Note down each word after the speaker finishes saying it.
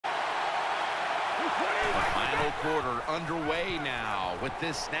The final quarter underway now with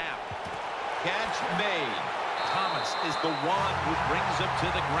this snap. Catch made. Thomas is the one who brings him to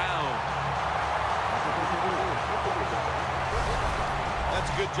the ground. That's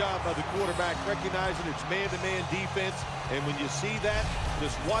a good job by the quarterback, recognizing it's man-to-man defense. And when you see that,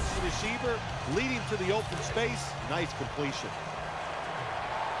 just watch the receiver leading to the open space. Nice completion.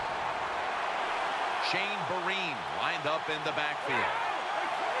 Shane Vereen lined up in the backfield.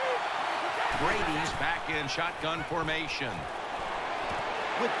 Brady's back in shotgun formation.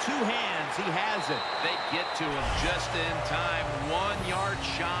 With two hands, he has it. They get to him just in time, 1 yard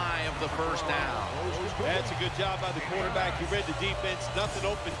shy of the first down. That's a good job by the quarterback. He read the defense, nothing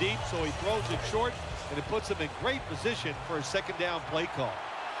open deep, so he throws it short, and it puts him in great position for a second down play call.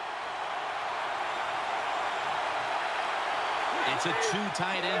 It's a two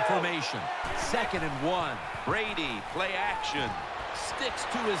tight end formation. 2nd and 1. Brady, play action. Sticks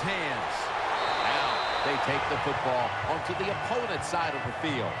to his hands. Now they take the football onto the opponent's side of the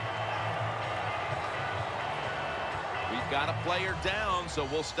field. We've got a player down, so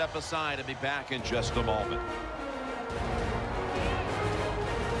we'll step aside and be back in just a moment.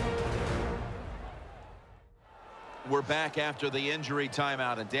 We're back after the injury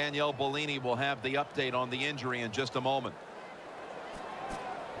timeout, and Danielle Bellini will have the update on the injury in just a moment.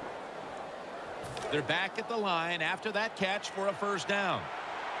 They're back at the line after that catch for a first down.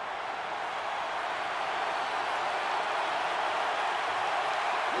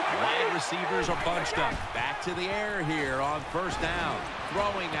 Wide receivers are bunched up. Back to the air here on first down.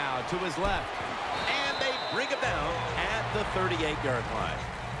 Throwing now to his left. And they bring him down at the 38-yard line.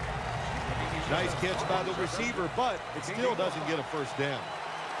 Nice catch by the receiver, but it still doesn't get a first down.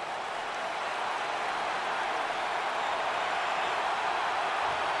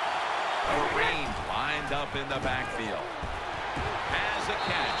 Vereen lined up in the backfield. Has a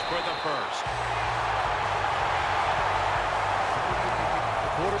catch for the first.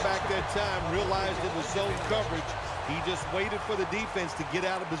 Quarterback that time realized it was zone coverage. He just waited for the defense to get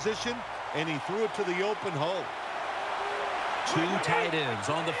out of position, and he threw it to the open hole. Two tight ends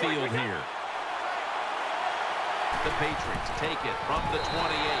on the field here. The Patriots take it from the 28.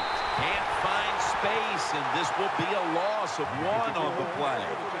 Can't find space, and this will be a loss of 1 on the play.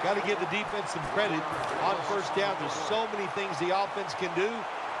 Got to give the defense some credit on first down. There's so many things the offense can do.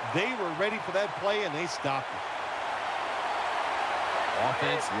 They were ready for that play, and they stopped it.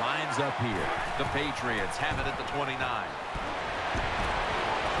 Offense lines up here. The Patriots have it at the 29.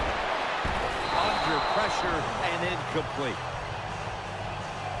 Under pressure and incomplete.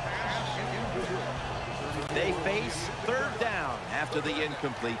 They face 3rd down after the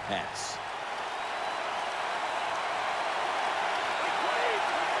incomplete pass.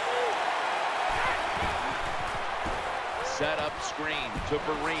 Set up screen to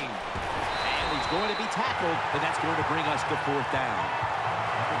Vereen. And he's going to be tackled, and that's going to bring us to 4th down.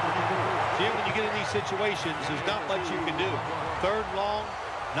 Jim, when you get in these situations, there's not much you can do. 3rd and long,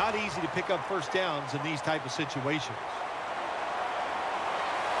 not easy to pick up first downs in these type of situations.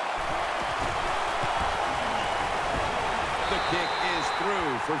 The kick is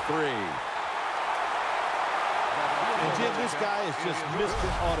through for 3. And Jim, this guy is just Mr.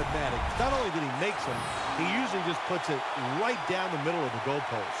 Automatic. Not only did he make some, he usually just puts it right down the middle of the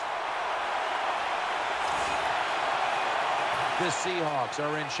goalpost. The Seahawks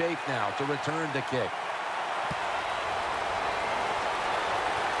are in shape now to return the kick.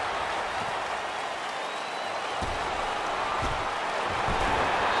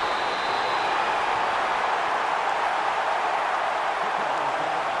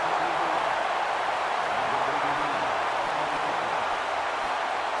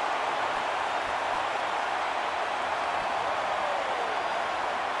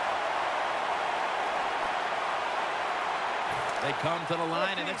 They come to the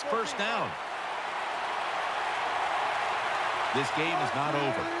line, and it's first down. This game is not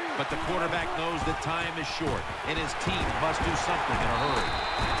over, but the quarterback knows that time is short, and his team must do something in a hurry.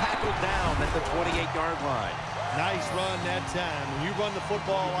 Tackled down at the 28-yard line. Nice run that time. When you run the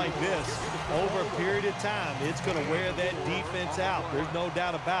football like this, over a period of time, it's going to wear that defense out. There's no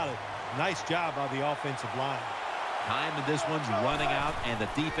doubt about it. Nice job by the offensive line. Time in this one's running out, and the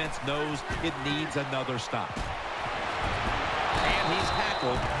defense knows it needs another stop. And he's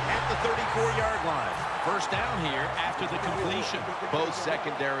tackled at the 34-yard line. First down here after the completion. Both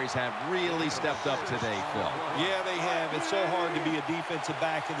secondaries have really stepped up today, Phil. Yeah, they have. It's so hard to be a defensive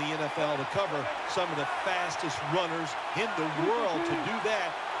back in the NFL to cover some of the fastest runners in the world to do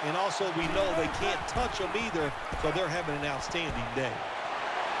that. And also we know they can't touch them either, so they're having an outstanding day.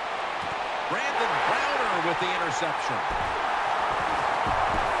 Brandon Browner with the interception.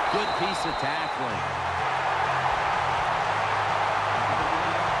 Good piece of tackling.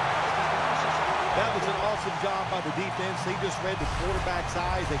 That was an awesome job by the defense. They just read the quarterback's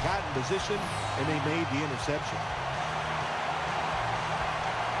eyes. They got in position, and they made the interception.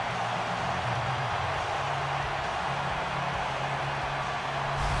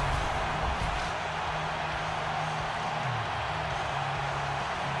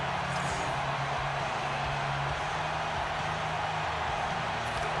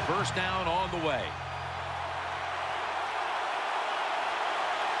 First down on the way.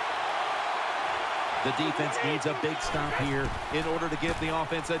 The defense needs a big stop here in order to give the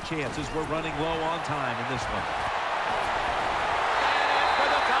offense a chance as we're running low on time in this one. And in for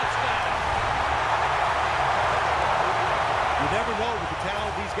the touchdown. You never know with the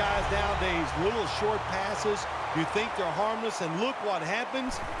talent of these guys nowadays. Little short passes. You think they're harmless, and look what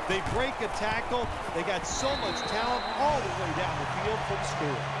happens. They break a tackle. They got so much talent all the way down the field for the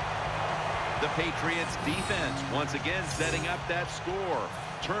score. The Patriots defense once again setting up that score.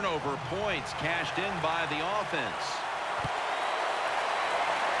 Turnover points cashed in by the offense.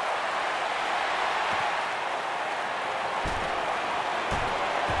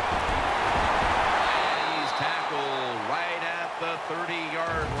 And he's tackled right at the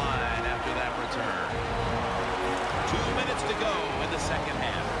 30-yard line after that return. 2 minutes to go in the second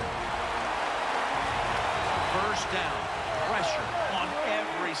half. First down. Pressure on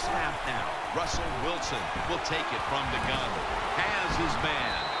every snap now. Russell Wilson will take it from the gun. Has his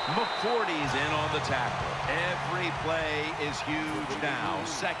man. McCourty's in on the tackle. Every play is huge now.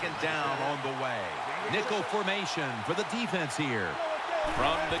 Second down on the way. Nickel formation for the defense here.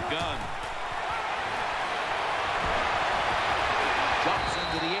 From the gun. Jumps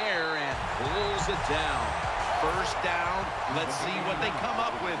into the air and pulls it down. First down. Let's see what they come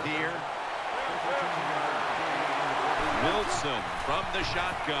up with here. Wilson from the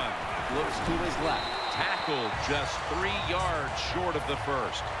shotgun. Looks to his left. Tackled just 3 yards short of the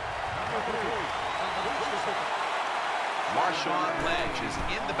first. Marshawn Lynch is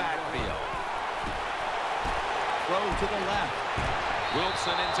in the backfield. Throw to the left.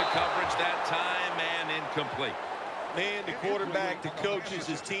 Wilson into coverage that time and incomplete. Man, the quarterback, the coaches,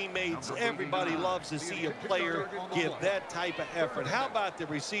 his teammates, everybody loves to see a player give that type of effort. How about the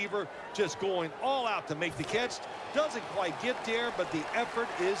receiver just going all out to make the catch? Doesn't quite get there, but the effort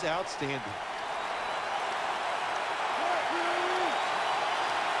is outstanding.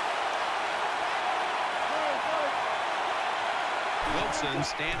 Wilson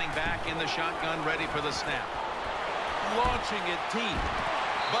standing back in the shotgun, ready for the snap. Launching it deep,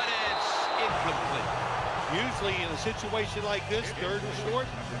 but it's incomplete. Usually in a situation like this, 3rd and short,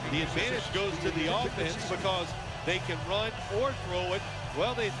 the advantage goes to the offense because they can run or throw it.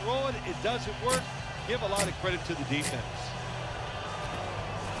 Well, they throw it, it doesn't work. Give a lot of credit to the defense.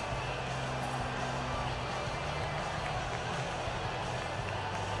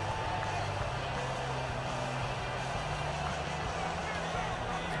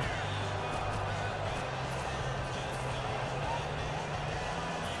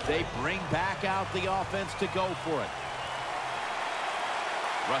 They bring back out the offense to go for it.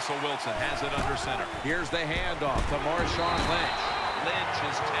 Russell Wilson has it under center. Here's the handoff to Marshawn Lynch. Lynch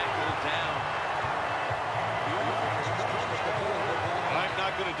is tackled down. I'm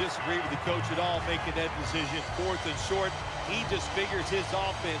not going to disagree with the coach at all making that decision. 4th and short. He just figures his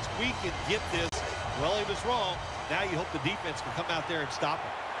offense, we can get this. Well, he was wrong. Now you hope the defense can come out there and stop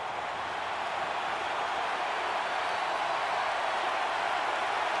him.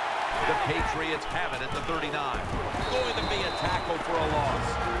 The Patriots have it at the 39. Going to be a tackle for a loss.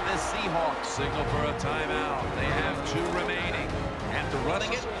 The Seahawks signal for a timeout. They have 2 remaining. After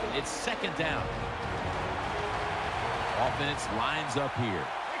running it, it's second down. Offense lines up here.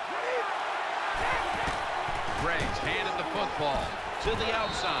 Greg's handed the football to the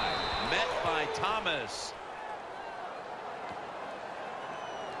outside. Met by Thomas.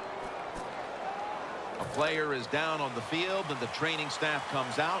 A player is down on the field, and the training staff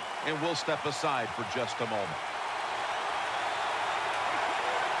comes out, and we'll step aside for just a moment.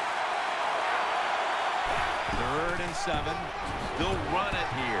 Third and 7. They'll run it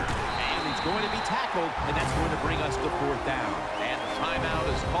here. And he's going to be tackled, and that's going to bring us to 4th down. And the timeout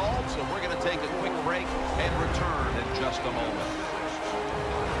is called, so we're going to take a quick break and return in just a moment.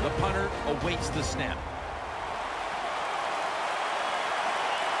 The punter awaits the snap.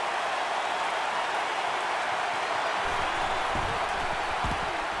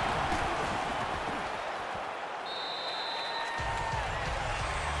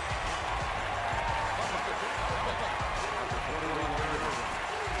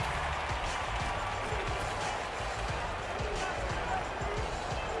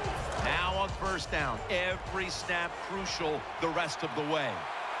 first down. Every snap crucial the rest of the way.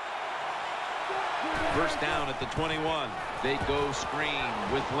 First down at the 21. They go screen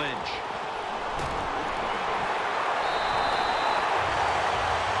with Lynch.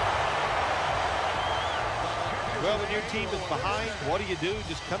 Well, when your team is behind, what do?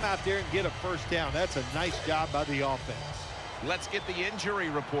 Just come out there and get a first down. That's a nice job by the offense. Let's get the injury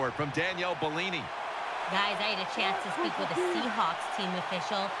report from Danielle Bellini. Guys, I had a chance to speak with a Seahawks team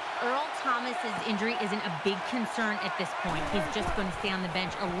official. Earl Thomas's injury isn't a big concern at this point. He's just going to stay on the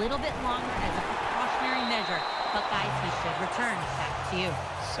bench a little bit longer as a precautionary measure. But, guys, he should return. Back to you.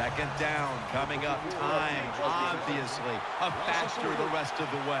 Second down coming up. Time, obviously, a faster the rest of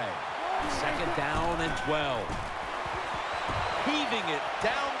the way. Second down and 12. Heaving it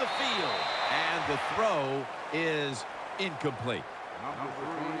down the field. And the throw is incomplete.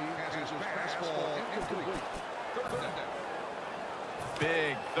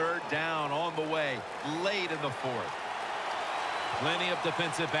 Big third down on the way late in the fourth. Plenty of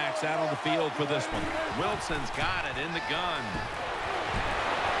defensive backs out on the field for this one. Wilson's got it in the gun.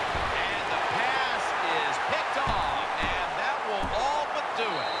 And the pass is picked off, and that will all but do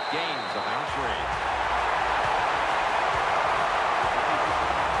it. Gains about 3.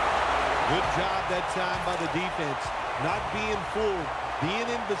 Good job that time by the defense. Not being fooled, being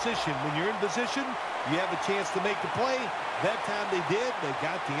in position. When you're in position, you have a chance to make the play. That time they did. They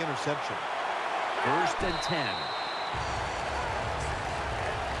got the interception. First and 10.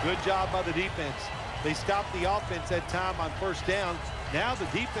 Good job by the defense. They stopped the offense that time on first down. Now the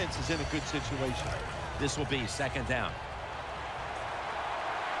defense is in a good situation. This will be second down.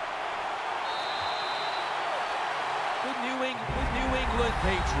 The New England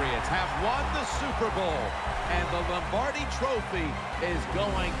Patriots have won the Super Bowl, and the Lombardi Trophy is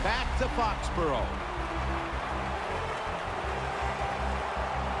going back to Foxborough.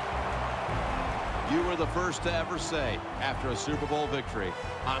 You were the first to ever say, after a Super Bowl victory,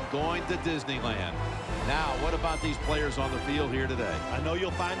 I'm going to Disneyland. Now, what about these players on the field here today? I know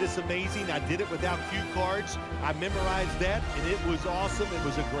you'll find this amazing. I did it without cue cards. I memorized that, and it was awesome. It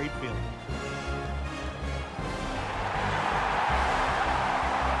was a great feeling.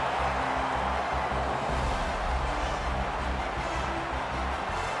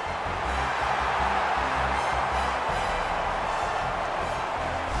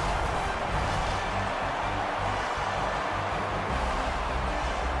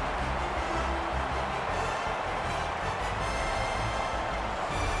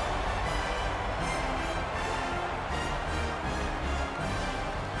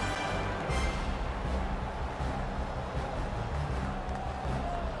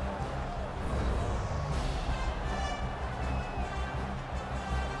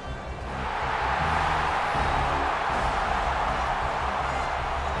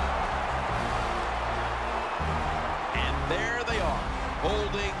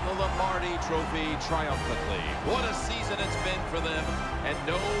 holding the Lombardi Trophy triumphantly. What a season it's been for them, and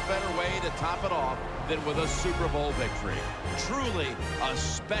no better way to top it off than with a Super Bowl victory. Truly a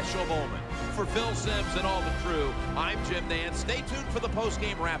special moment. For Phil Simms and all the crew, I'm Jim Nance. Stay tuned for the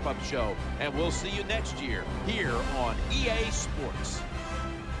post-game wrap-up show, and we'll see you next year here on EA Sports.